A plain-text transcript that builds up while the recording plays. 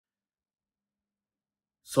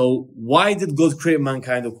So why did God create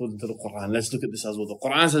mankind according to the Qur'an? Let's look at this as well. The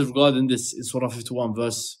Qur'an says regarding this in Surah 51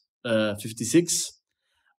 verse 56,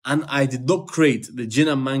 and I did not create the jinn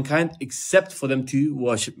and mankind except for them to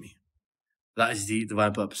worship me. That is the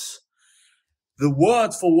divine purpose. The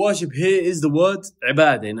word for worship here is the word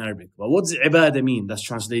Ibaadah in Arabic. But what does Ibaadah mean? That's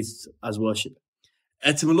translated as worship.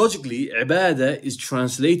 Etymologically, Ibaadah is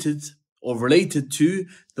translated or related to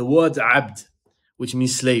the word Abd, which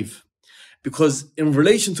means slave. Because in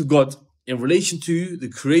relation to God, in relation to the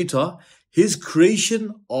Creator, His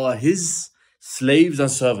creation are His slaves and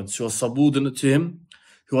servants who are subordinate to Him,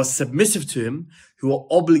 who are submissive to Him, who are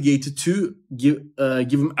obligated to give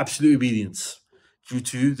Him absolute obedience due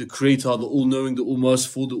to the Creator, the all-knowing, the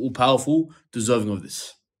all-merciful, the all-powerful, deserving of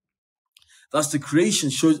this. Thus, the creation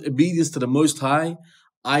shows obedience to the Most High,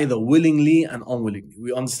 either willingly and unwillingly.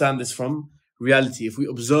 We understand this from reality. If we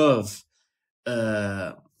observe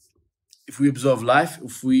life,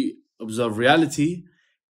 if we observe reality,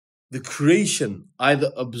 the creation either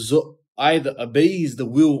obeys the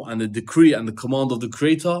will and the decree and the command of the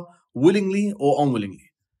Creator willingly or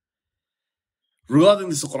unwillingly. Regarding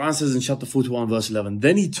this, the Quran says in chapter 41 verse 11,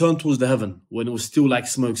 then he turned towards the heaven when it was still like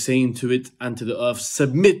smoke, saying to it and to the earth,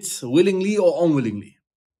 submit willingly or unwillingly.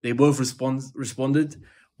 They both responded,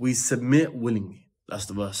 we submit willingly. That's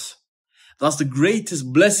the verse. Thus the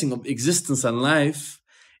greatest blessing of existence and life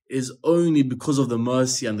is only because of the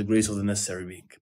mercy and the grace of the necessary being.